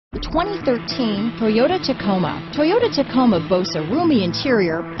2013 Toyota Tacoma. Toyota Tacoma boasts a roomy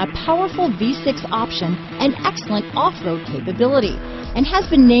interior, a powerful V6 option, and excellent off-road capability, and has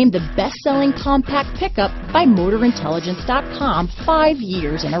been named the best-selling compact pickup by MotorIntelligence.com 5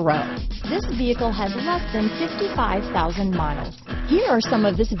 years in a row. This vehicle has less than 55,000 miles. Here are some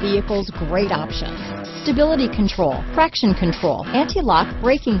of this vehicle's great options: stability control, traction control, anti-lock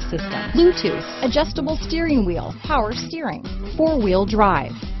braking system, Bluetooth, adjustable steering wheel, power steering, four-wheel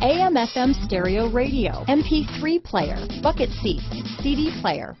drive, AM/FM stereo radio, MP3 player, bucket seats, CD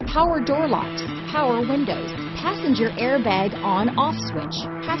player, power door locks, power windows, passenger airbag on/off switch,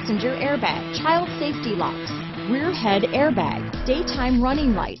 passenger airbag, child safety locks, rear head airbag, daytime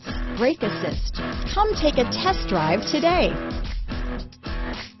running lights, brake assist. Come take a test drive today.